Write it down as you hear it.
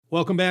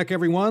Welcome back,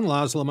 everyone.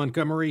 Laszlo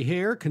Montgomery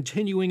here,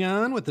 continuing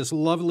on with this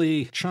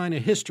lovely China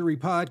History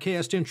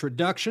Podcast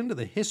introduction to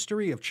the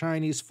history of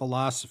Chinese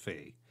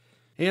philosophy.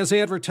 As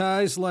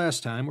advertised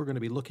last time, we're going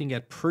to be looking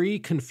at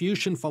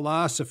pre-Confucian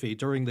philosophy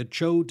during the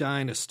Zhou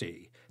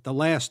Dynasty, the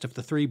last of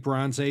the three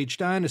Bronze Age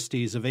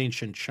dynasties of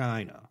ancient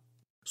China.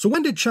 So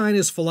when did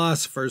China's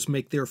philosophers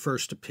make their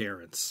first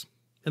appearance?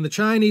 In the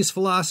Chinese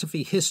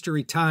philosophy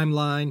history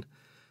timeline,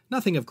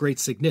 nothing of great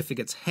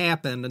significance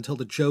happened until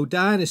the Zhou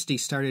dynasty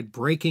started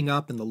breaking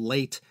up in the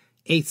late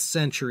 8th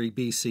century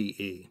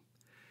BCE.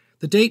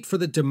 The date for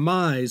the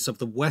demise of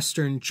the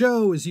Western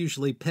Zhou is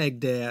usually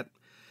pegged at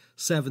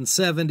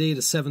 770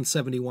 to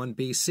 771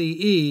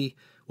 BCE,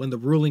 when the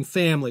ruling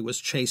family was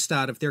chased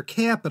out of their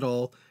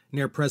capital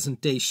near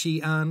present-day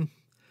Xi'an.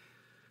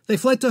 They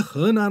fled to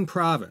Henan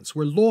province,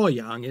 where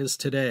Luoyang is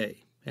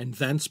today, and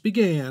thence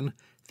began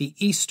the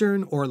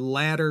Eastern or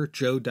latter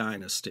Zhou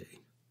dynasty.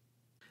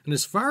 And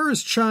as far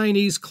as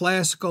Chinese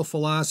classical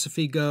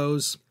philosophy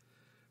goes,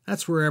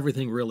 that's where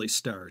everything really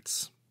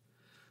starts.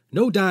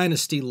 No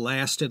dynasty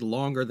lasted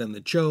longer than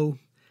the Zhou,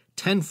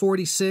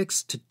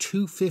 1046 to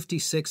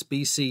 256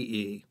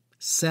 BCE,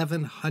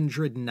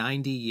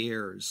 790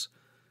 years.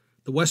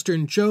 The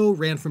Western Zhou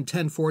ran from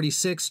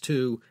 1046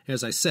 to,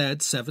 as I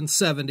said,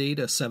 770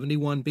 to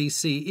 71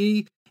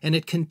 BCE, and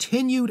it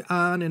continued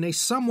on in a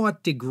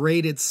somewhat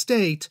degraded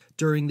state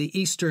during the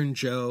Eastern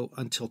Zhou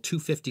until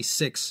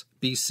 256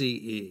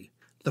 BCE.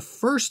 The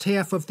first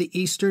half of the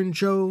Eastern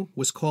Zhou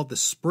was called the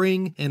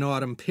Spring and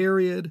Autumn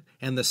period,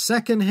 and the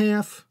second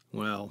half,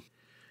 well,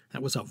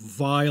 that was a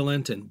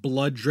violent and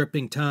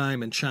blood-dripping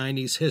time in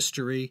Chinese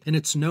history, and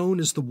it's known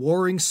as the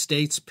Warring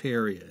States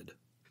period.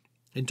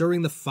 And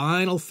during the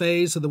final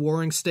phase of the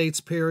Warring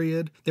States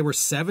period, there were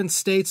 7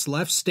 states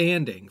left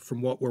standing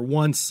from what were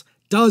once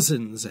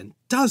dozens and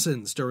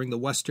dozens during the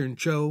Western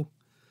Zhou,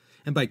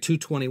 and by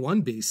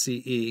 221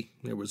 BCE,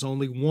 there was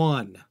only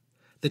one,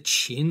 the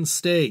Qin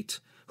state,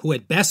 who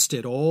had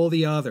bested all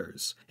the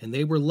others, and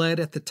they were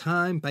led at the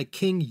time by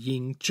King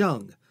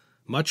Yingzheng,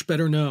 much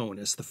better known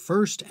as the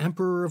first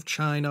emperor of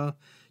China,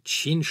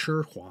 Qin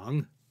Shi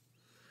Huang.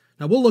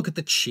 Now, we'll look at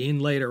the Qin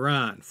later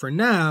on. For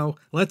now,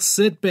 let's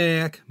sit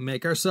back,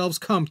 make ourselves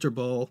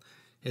comfortable,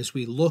 as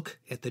we look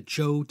at the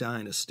Zhou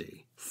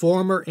dynasty,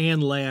 former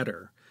and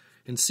latter,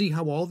 and see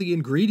how all the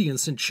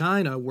ingredients in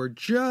China were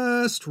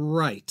just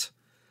right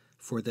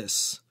for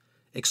this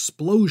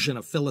explosion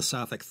of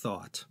philosophic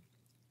thought.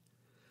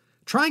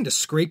 Trying to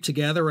scrape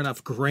together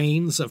enough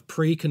grains of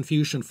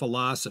pre-Confucian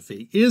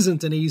philosophy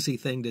isn't an easy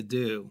thing to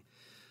do.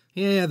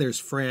 Yeah, there's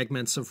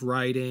fragments of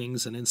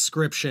writings and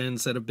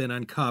inscriptions that have been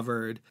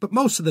uncovered, but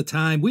most of the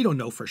time we don't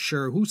know for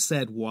sure who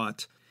said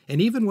what, and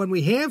even when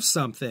we have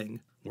something,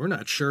 we're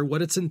not sure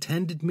what its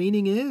intended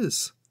meaning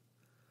is.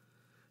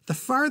 The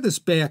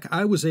farthest back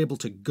I was able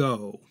to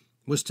go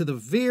was to the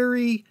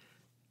very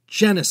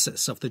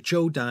genesis of the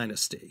Zhou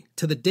dynasty,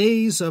 to the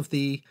days of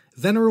the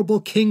venerable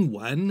King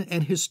Wen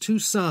and his 2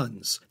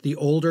 sons, the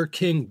older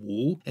King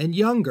Wu and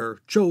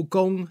younger Zhou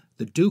Gong,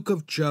 the Duke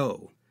of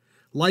Zhou.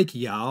 Like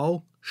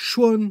Yao,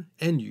 Shun,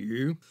 and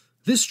Yu,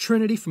 this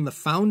trinity from the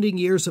founding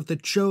years of the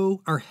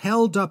Zhou are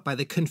held up by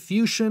the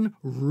Confucian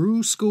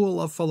Ru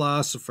school of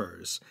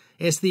philosophers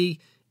as the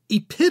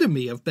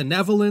epitome of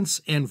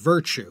benevolence and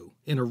virtue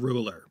in a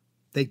ruler.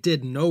 They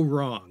did no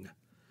wrong.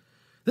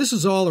 This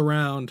is all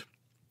around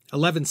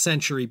 11th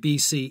century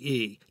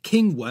BCE.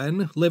 King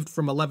Wen lived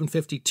from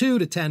 1152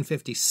 to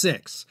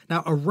 1056.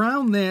 Now,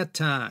 around that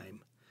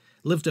time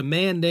lived a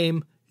man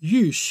named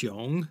Yu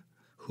Xiong,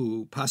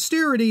 who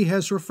posterity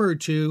has referred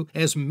to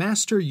as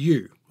Master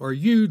Yu, or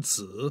Yu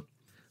Zi.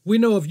 We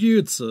know of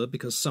Yu Zi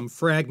because some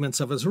fragments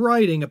of his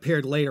writing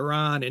appeared later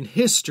on in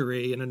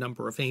history in a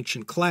number of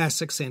ancient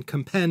classics and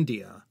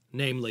compendia,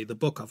 namely the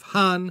Book of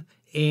Han,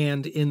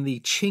 and in the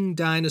Qing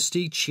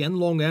Dynasty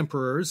Qianlong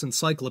Emperor's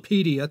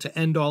Encyclopedia to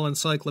end all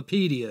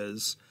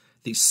encyclopedias,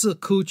 the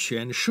Siku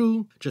Quan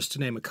Shu, just to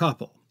name a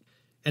couple.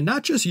 And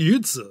not just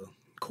Yu Zi,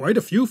 quite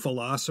a few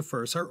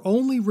philosophers are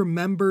only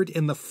remembered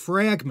in the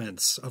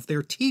fragments of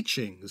their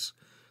teachings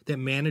that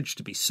managed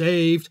to be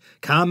saved,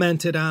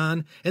 commented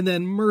on, and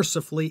then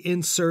mercifully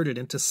inserted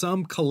into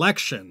some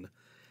collection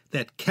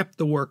that kept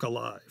the work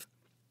alive.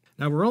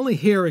 Now, we're only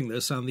hearing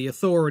this on the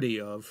authority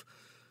of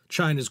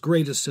China's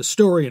greatest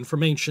historian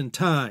from ancient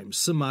times,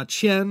 Sima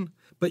Qian,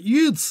 but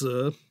Yu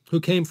Zi,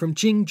 who came from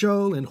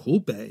Jingzhou in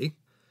Hubei,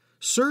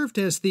 served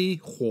as the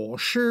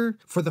Huoshi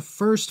for the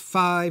first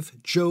 5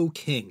 Zhou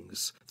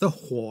kings. The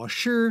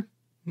Huoshi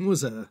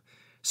was a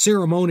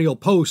ceremonial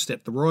post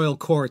at the royal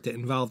court that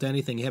involved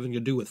anything having to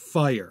do with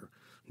fire.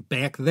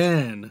 Back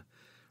then,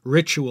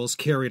 rituals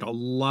carried a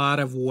lot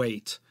of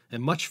weight,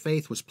 and much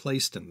faith was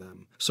placed in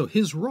them, so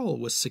his role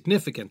was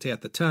significant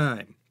at the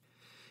time.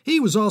 He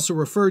was also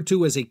referred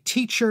to as a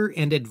teacher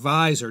and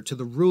advisor to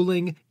the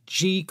ruling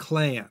Ji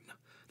clan,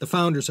 the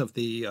founders of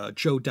the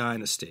Zhou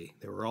dynasty.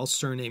 They were all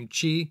surnamed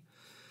Ji.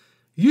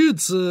 Yu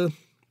Zi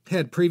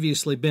had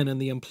previously been in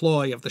the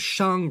employ of the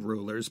Shang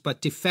rulers,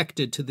 but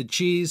defected to the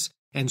Jis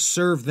and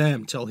served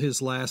them till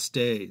his last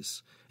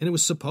days. And it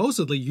was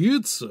supposedly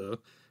Yu Tzu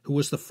who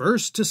was the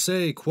first to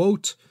say,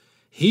 quote,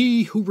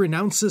 "He who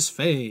renounces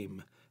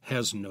fame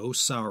has no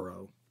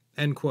sorrow,"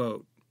 end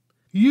quote.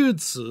 Yu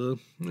Tzu,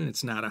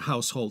 it's not a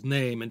household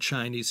name in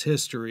Chinese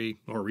history,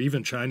 or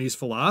even Chinese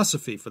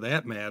philosophy for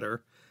that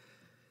matter.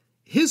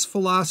 His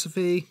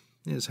philosophy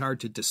is hard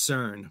to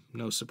discern,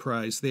 no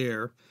surprise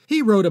there.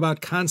 He wrote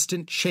about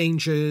constant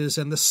changes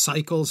and the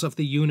cycles of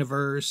the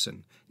universe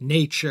and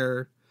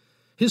nature.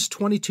 His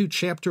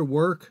 22-chapter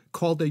work,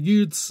 called the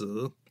Yu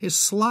Tzu, is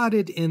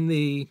slotted in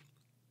the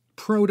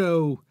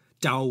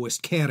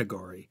proto-Taoist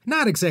category.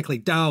 Not exactly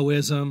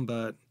Taoism,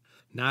 but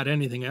not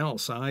anything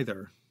else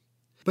either.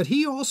 But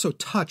he also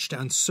touched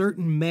on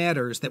certain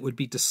matters that would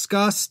be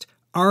discussed,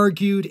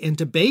 argued, and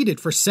debated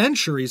for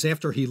centuries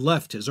after he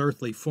left his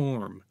earthly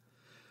form.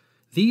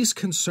 These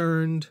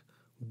concerned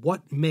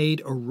what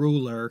made a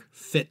ruler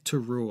fit to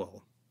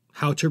rule,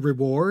 how to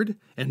reward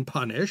and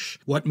punish,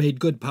 what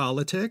made good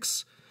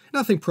politics.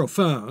 Nothing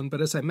profound,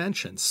 but as I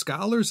mentioned,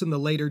 scholars in the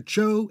later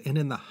Zhou and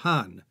in the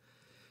Han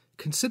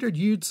considered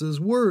Yu Tzu's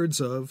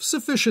words of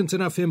sufficient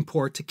enough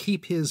import to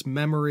keep his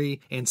memory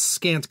and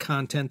scant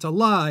content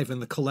alive in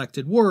the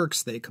collected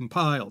works they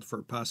compiled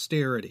for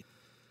posterity.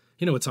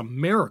 You know, it's a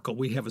miracle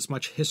we have as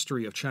much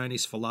history of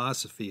Chinese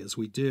philosophy as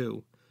we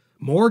do.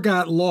 More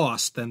got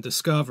lost than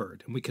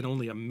discovered, and we can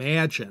only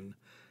imagine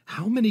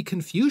how many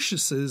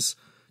Confuciuses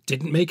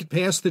didn't make it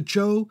past the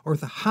Zhou or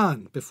the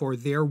Han before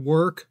their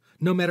work,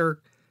 no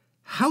matter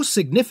how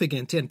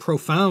significant and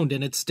profound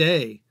in its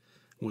day,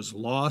 was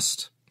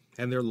lost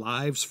and their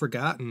lives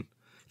forgotten.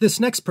 This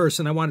next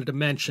person I wanted to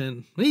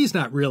mention, he's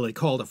not really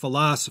called a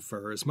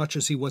philosopher as much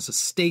as he was a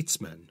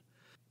statesman.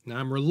 Now,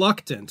 I'm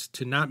reluctant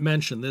to not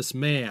mention this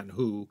man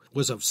who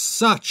was of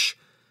such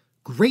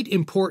great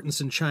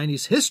importance in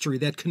Chinese history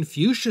that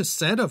Confucius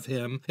said of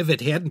him, if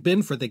it hadn't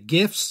been for the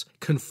gifts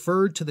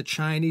conferred to the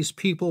Chinese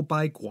people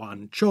by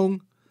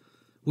Guanzhong,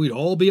 we'd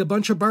all be a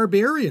bunch of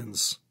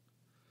barbarians.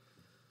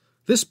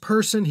 This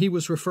person he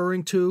was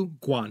referring to,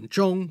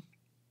 Guanzhong,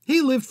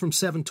 he lived from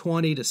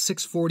 720 to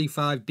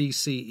 645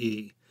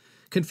 BCE.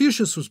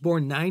 Confucius was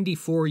born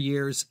 94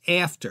 years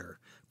after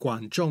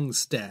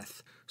Guanzhong's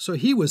death, so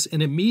he was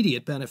an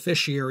immediate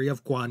beneficiary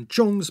of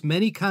Guanzhong's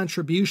many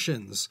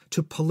contributions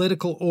to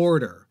political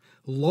order,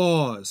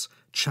 laws,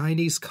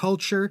 Chinese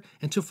culture,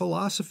 and to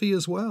philosophy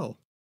as well.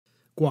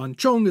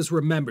 Guanzhong is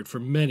remembered for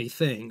many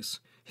things.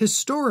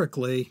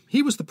 Historically,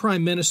 he was the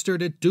prime minister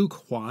to Duke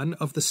Huan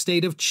of the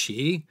state of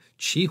Qi,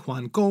 Qi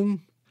Huangong,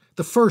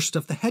 the first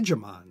of the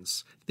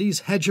hegemons.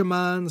 These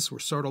hegemons were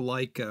sort of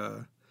like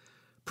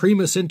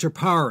primus inter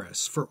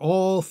pares for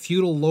all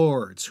feudal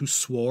lords who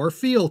swore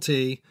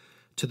fealty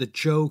to the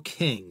Zhou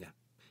king.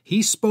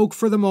 He spoke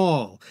for them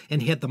all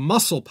and had the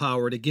muscle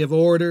power to give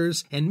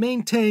orders and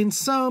maintain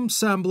some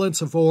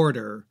semblance of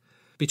order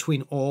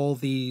between all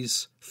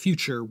these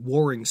future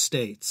warring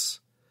states.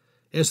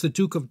 As the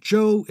Duke of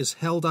Zhou is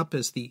held up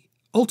as the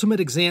ultimate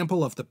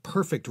example of the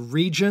perfect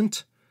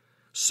regent,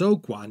 so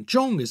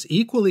Guanzhong is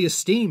equally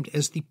esteemed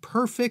as the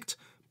perfect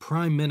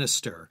prime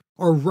minister,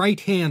 or right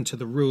hand to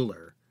the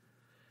ruler.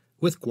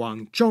 With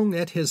Guanzhong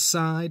at his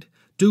side,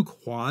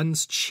 Duke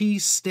Huan's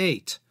Qi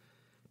state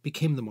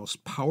became the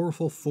most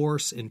powerful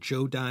force in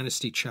Zhou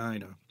dynasty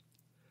China.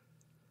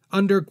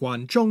 Under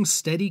Guanzhong's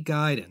steady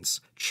guidance,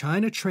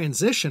 China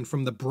transitioned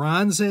from the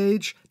Bronze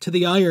Age to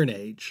the Iron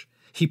Age.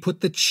 He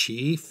put the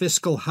Qi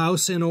fiscal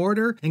house in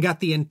order and got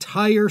the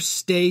entire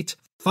state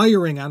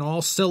firing on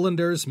all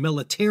cylinders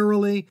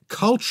militarily,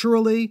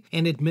 culturally,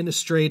 and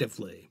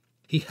administratively.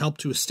 He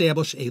helped to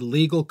establish a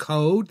legal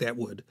code that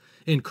would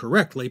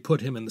incorrectly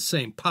put him in the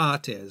same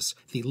pot as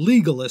the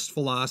legalist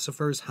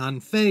philosophers Han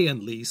Fei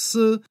and Li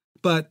Si,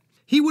 but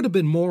he would have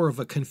been more of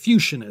a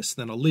Confucianist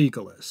than a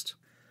legalist.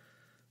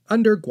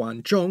 Under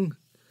Guanzhong,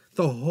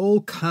 the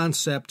whole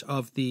concept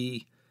of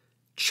the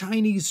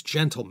Chinese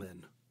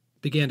gentleman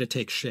began to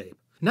take shape.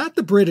 Not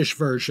the British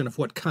version of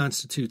what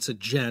constitutes a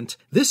gent.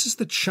 This is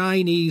the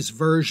Chinese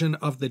version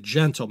of the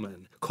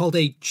gentleman, called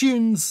a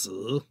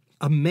junzi,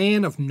 a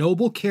man of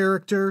noble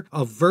character,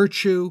 of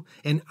virtue,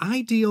 an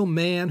ideal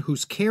man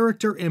whose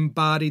character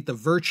embodied the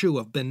virtue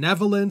of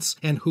benevolence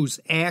and whose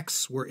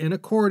acts were in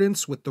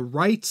accordance with the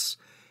rights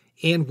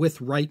and with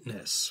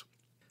rightness.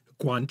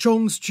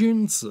 Guanzhong's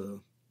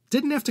junzi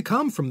didn't have to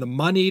come from the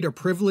moneyed or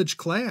privileged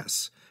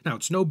class. Now,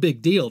 it's no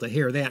big deal to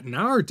hear that in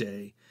our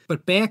day,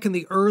 but back in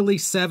the early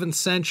 7th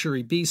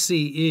century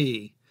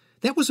BCE,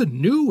 that was a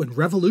new and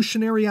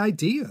revolutionary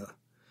idea.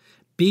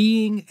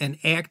 Being and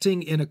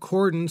acting in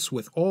accordance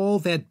with all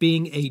that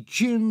being a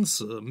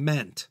junzi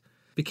meant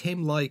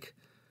became like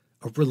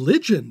a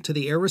religion to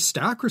the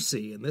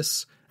aristocracy in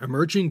this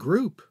emerging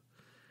group.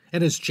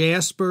 And as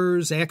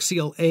Jasper's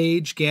axial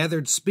age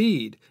gathered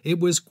speed, it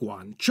was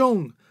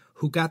Guanzhong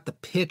who got the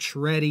pitch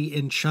ready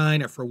in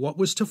China for what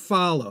was to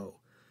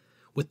follow,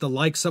 with the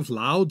likes of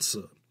Lao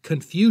Tzu,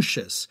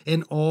 Confucius,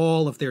 and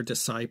all of their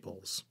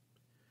disciples.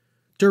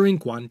 During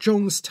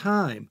Guanzhong's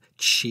time,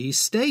 Qi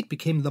state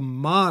became the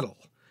model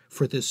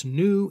for this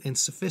new and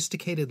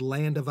sophisticated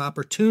land of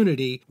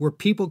opportunity where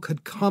people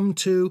could come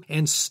to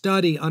and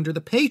study under the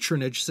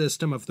patronage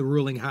system of the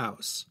ruling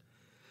house.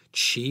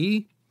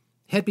 Qi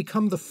had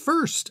become the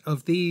first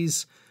of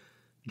these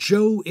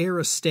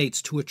Zhou-era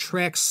states to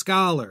attract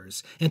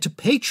scholars and to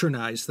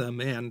patronize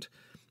them and,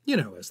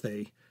 as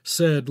they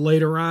said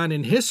later on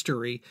in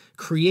history,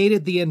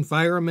 created the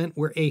environment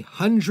where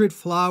 100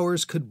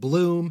 flowers could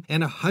bloom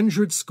and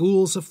 100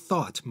 schools of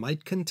thought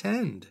might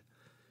contend.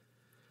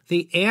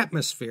 The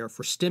atmosphere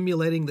for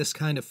stimulating this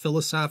kind of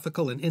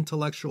philosophical and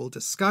intellectual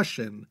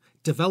discussion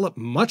developed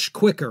much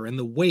quicker in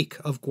the wake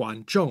of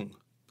Guanzhong.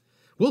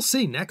 We'll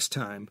see next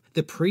time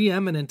the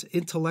preeminent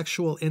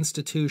intellectual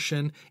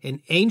institution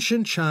in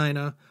ancient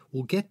China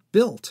will get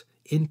built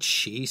in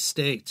Qi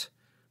State.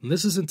 And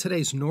this is in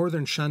today's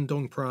northern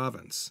Shandong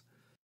province.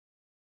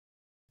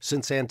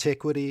 Since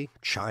antiquity,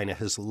 China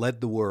has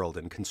led the world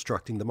in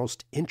constructing the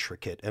most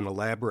intricate and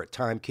elaborate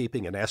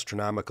timekeeping and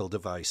astronomical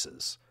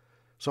devices.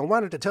 So I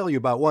wanted to tell you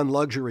about one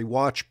luxury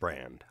watch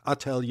brand,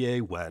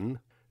 Atelier Wen.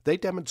 They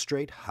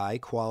demonstrate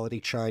high-quality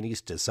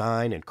Chinese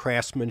design and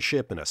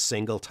craftsmanship in a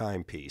single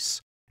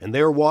timepiece, and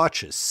their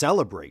watches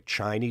celebrate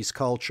Chinese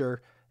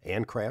culture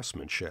and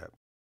craftsmanship.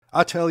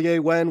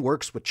 Atelier Wen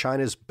works with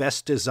China's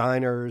best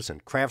designers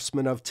and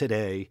craftsmen of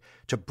today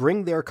to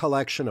bring their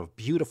collection of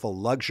beautiful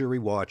luxury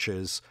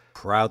watches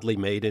proudly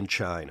made in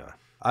China.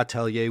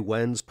 Atelier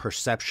Wen's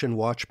Perception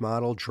watch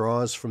model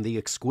draws from the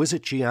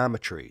exquisite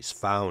geometries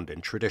found in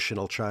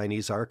traditional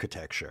Chinese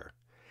architecture.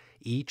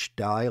 Each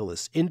dial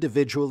is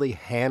individually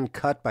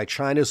hand-cut by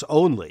China's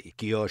only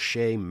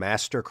guilloche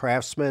master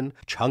craftsman,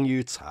 Cheng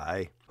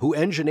Yucai, who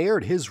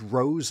engineered his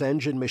Rose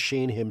engine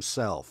machine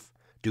himself.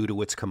 Due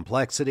to its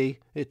complexity,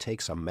 it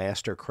takes a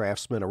master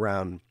craftsman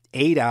around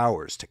 8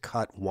 hours to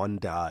cut one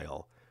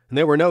dial. And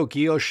there were no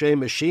guilloche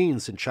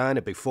machines in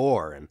China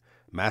before, and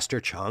Master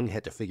Cheng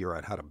had to figure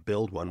out how to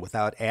build one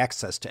without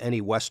access to any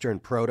Western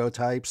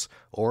prototypes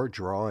or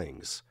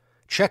drawings.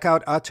 Check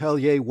out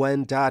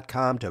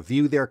atelierwen.com to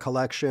view their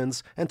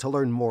collections and to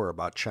learn more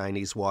about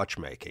Chinese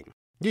watchmaking.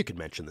 You can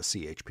mention the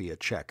CHP at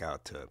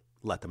checkout to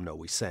let them know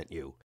we sent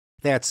you.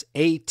 That's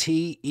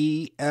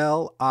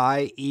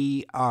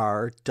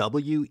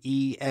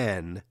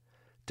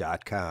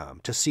atelierwen.com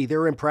to see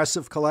their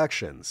impressive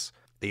collections.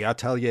 The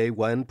Atelier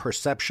Wen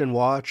Perception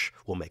watch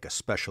will make a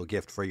special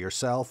gift for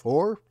yourself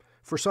or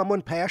for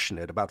someone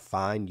passionate about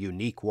fine,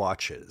 unique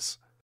watches.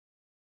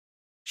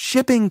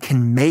 Shipping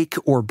can make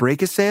or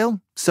break a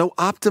sale, so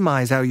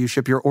optimize how you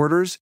ship your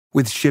orders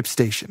with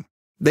ShipStation.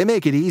 They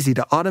make it easy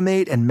to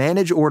automate and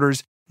manage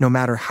orders no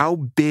matter how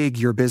big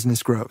your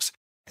business grows.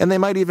 And they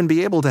might even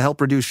be able to help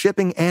reduce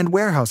shipping and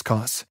warehouse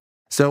costs.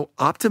 So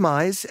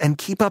optimize and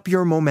keep up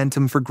your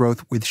momentum for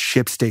growth with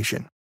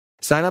ShipStation.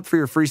 Sign up for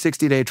your free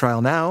 60-day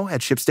trial now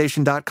at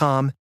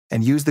ShipStation.com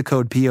and use the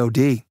code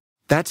POD.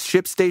 That's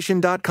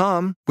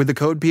ShipStation.com with the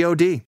code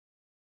POD.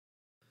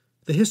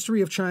 The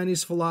history of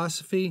Chinese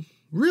philosophy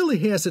really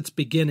has its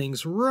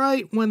beginnings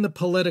right when the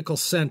political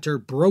center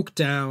broke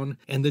down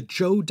and the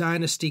Zhou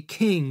dynasty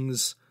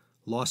kings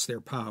lost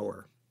their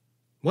power.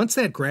 Once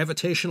that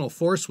gravitational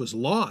force was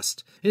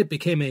lost, it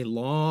became a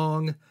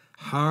long,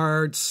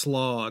 hard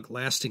slog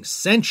lasting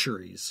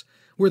centuries,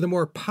 where the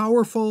more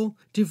powerful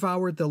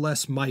devoured the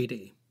less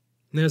mighty.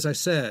 And as I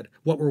said,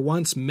 what were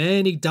once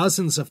many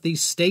dozens of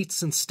these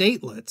states and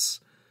statelets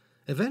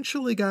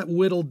eventually got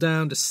whittled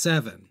down to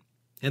 7.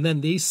 And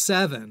then these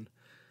 7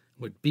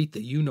 would beat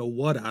the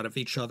you-know-what out of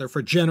each other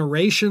for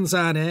generations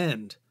on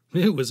end.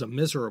 It was a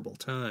miserable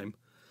time.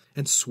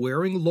 And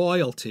swearing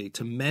loyalty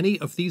to many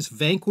of these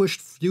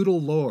vanquished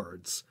feudal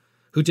lords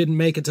who didn't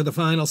make it to the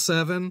final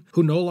 7,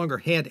 who no longer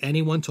had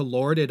anyone to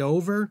lord it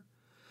over,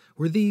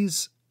 were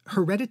these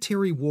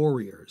hereditary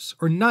warriors,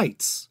 or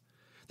knights.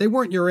 They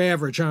weren't your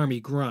average army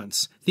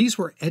grunts. These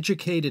were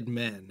educated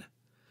men.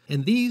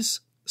 And these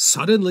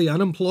suddenly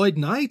unemployed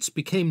knights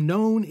became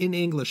known, in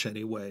English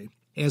anyway,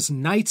 as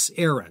knights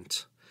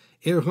errant.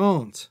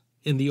 Errant,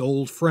 in the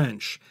Old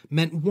French,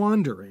 meant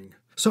wandering.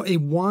 So a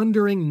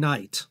wandering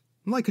knight,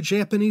 like a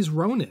Japanese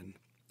ronin.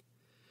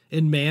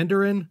 In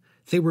Mandarin,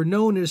 they were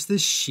known as the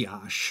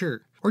xia shi,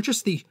 or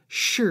just the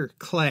shi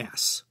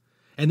class.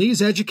 And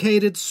these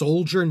educated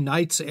soldier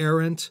knights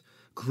errant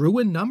grew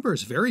in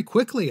numbers very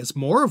quickly as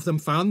more of them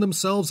found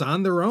themselves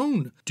on their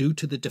own due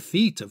to the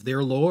defeat of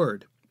their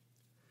lord.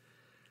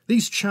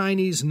 These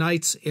Chinese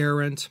knights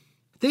errant,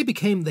 they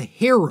became the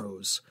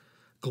heroes,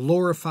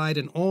 glorified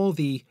in all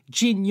the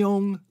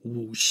Jinyong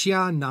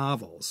wuxia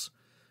novels.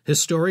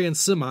 Historian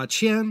Sima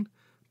Qian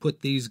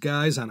put these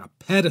guys on a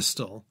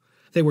pedestal.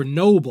 They were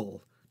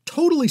noble,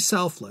 totally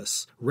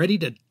selfless, ready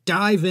to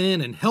dive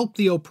in and help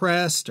the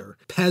oppressed or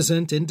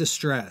peasant in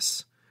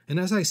distress. And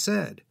as I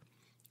said,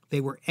 they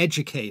were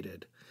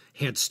educated,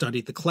 had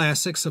studied the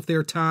classics of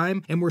their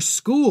time, and were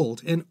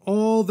schooled in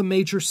all the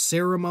major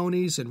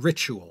ceremonies and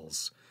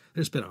rituals.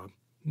 There's been a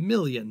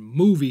million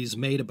movies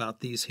made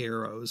about these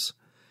heroes.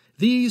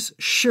 These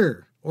shi,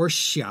 or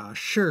xia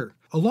shi,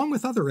 along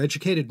with other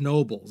educated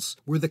nobles,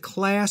 were the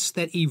class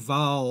that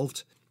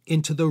evolved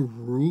into the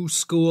Ru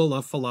school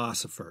of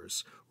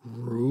philosophers.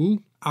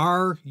 Ru,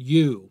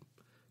 R-U.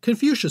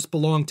 Confucius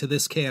belonged to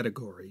this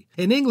category.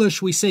 In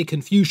English, we say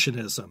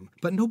Confucianism,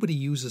 but nobody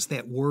uses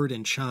that word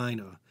in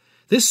China.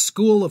 This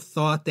school of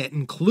thought that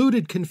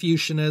included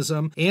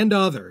Confucianism and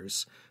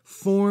others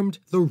formed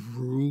the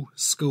Ru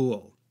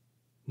school.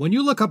 When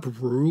you look up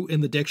Ru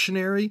in the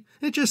dictionary,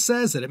 it just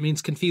says that it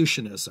means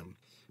Confucianism.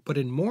 But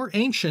in more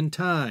ancient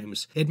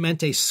times, it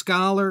meant a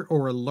scholar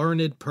or a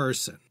learned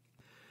person.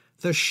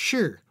 The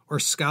shi, or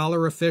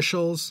scholar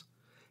officials,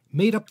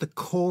 made up the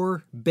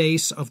core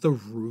base of the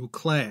Ru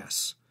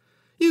class.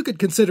 You could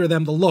consider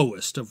them the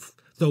lowest of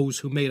those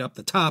who made up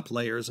the top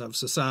layers of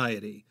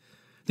society.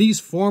 These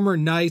former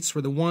knights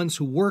were the ones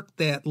who worked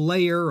that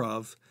layer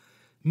of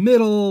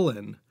middle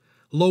and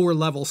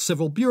lower-level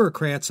civil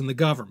bureaucrats in the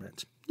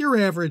government, your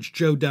average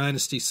Zhou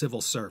dynasty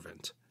civil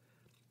servant.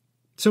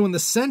 So in the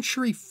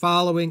century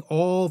following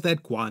all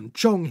that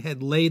Guanzhong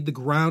had laid the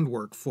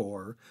groundwork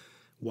for,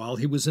 while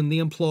he was in the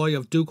employ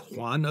of Duke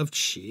Huan of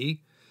Qi,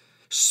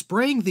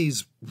 sprang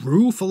these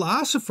Ru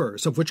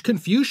philosophers, of which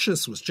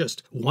Confucius was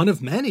just one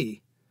of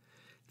many.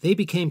 They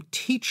became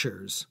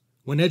teachers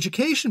when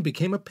education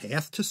became a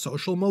path to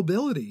social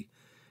mobility.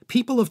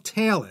 People of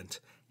talent,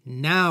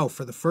 now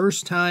for the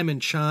first time in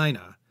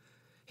China,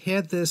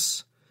 had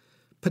this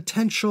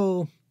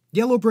potential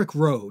yellow brick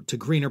road to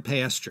greener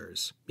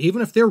pastures,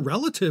 even if their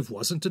relative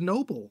wasn't a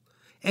noble.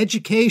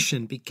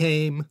 Education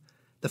became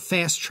the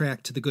fast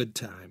track to the good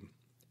time.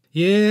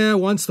 Yeah,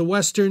 once the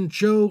Western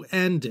Zhou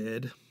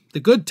ended, the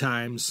good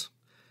times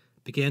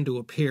began to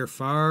appear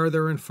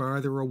farther and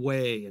farther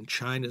away in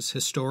China's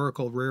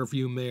historical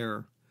rearview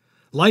mirror.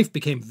 Life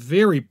became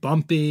very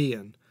bumpy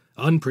and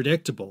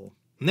unpredictable,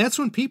 and that's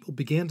when people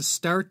began to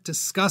start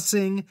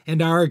discussing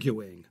and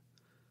arguing.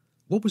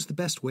 What was the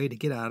best way to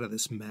get out of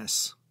this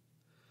mess?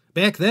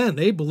 Back then,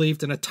 they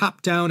believed in a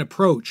top-down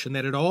approach and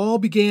that it all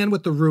began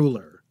with the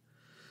ruler.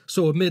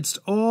 So amidst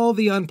all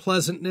the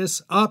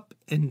unpleasantness up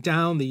and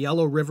down the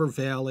Yellow River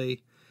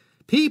Valley,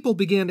 people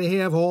began to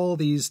have all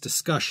these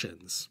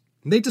discussions.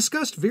 They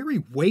discussed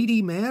very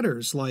weighty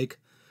matters like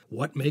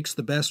what makes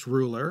the best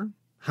ruler,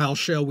 how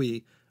shall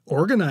we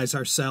organize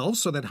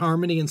ourselves so that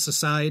harmony in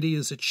society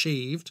is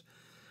achieved,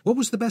 what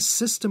was the best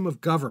system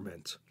of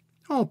government.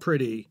 All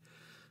pretty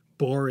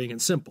boring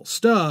and simple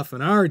stuff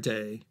in our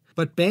day,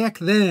 but back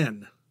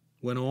then,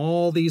 when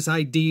all these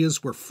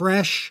ideas were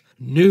fresh,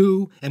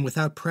 new, and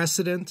without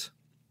precedent,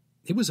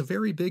 it was a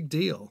very big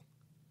deal.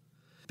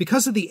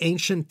 Because of the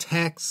ancient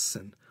texts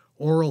and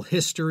oral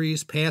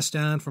histories passed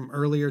on from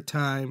earlier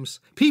times,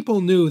 people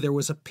knew there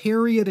was a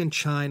period in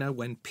China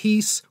when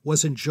peace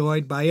was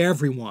enjoyed by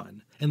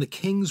everyone, and the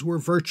kings were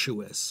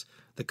virtuous,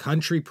 the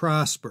country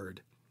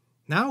prospered.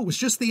 Now it was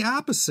just the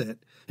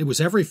opposite. It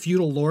was every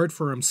feudal lord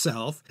for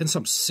himself, and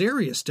some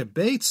serious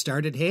debate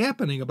started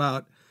happening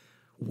about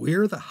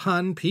where the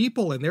Han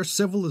people and their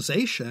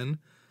civilization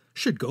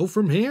should go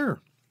from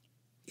here.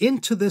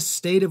 Into this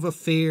state of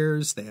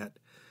affairs that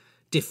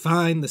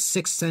defined the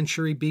 6th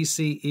century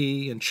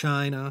BCE in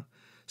China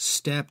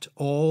stepped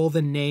all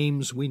the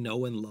names we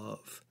know and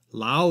love.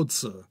 Lao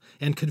Tzu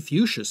and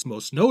Confucius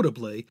most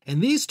notably,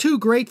 and these two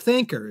great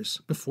thinkers,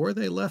 before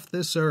they left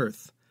this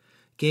earth,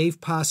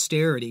 gave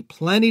posterity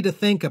plenty to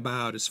think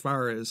about as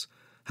far as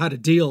how to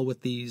deal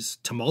with these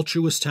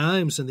tumultuous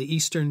times in the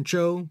Eastern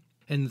Zhou.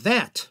 And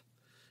that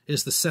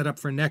is the setup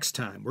for next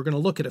time. We're going to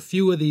look at a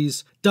few of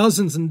these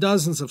dozens and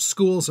dozens of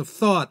schools of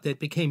thought that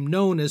became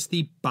known as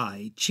the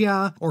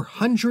Baijia, or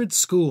 100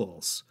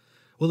 schools.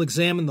 We'll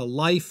examine the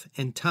life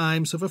and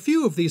times of a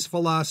few of these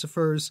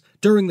philosophers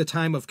during the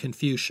time of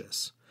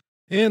Confucius.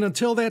 And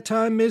until that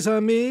time, mes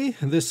amis,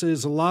 this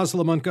is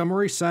Laszlo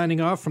Montgomery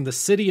signing off from the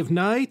City of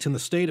Night in the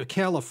state of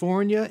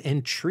California,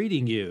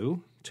 entreating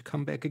you to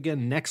come back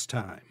again next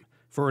time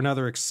for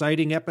another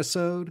exciting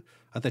episode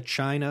of the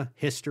China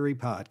History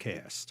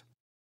Podcast.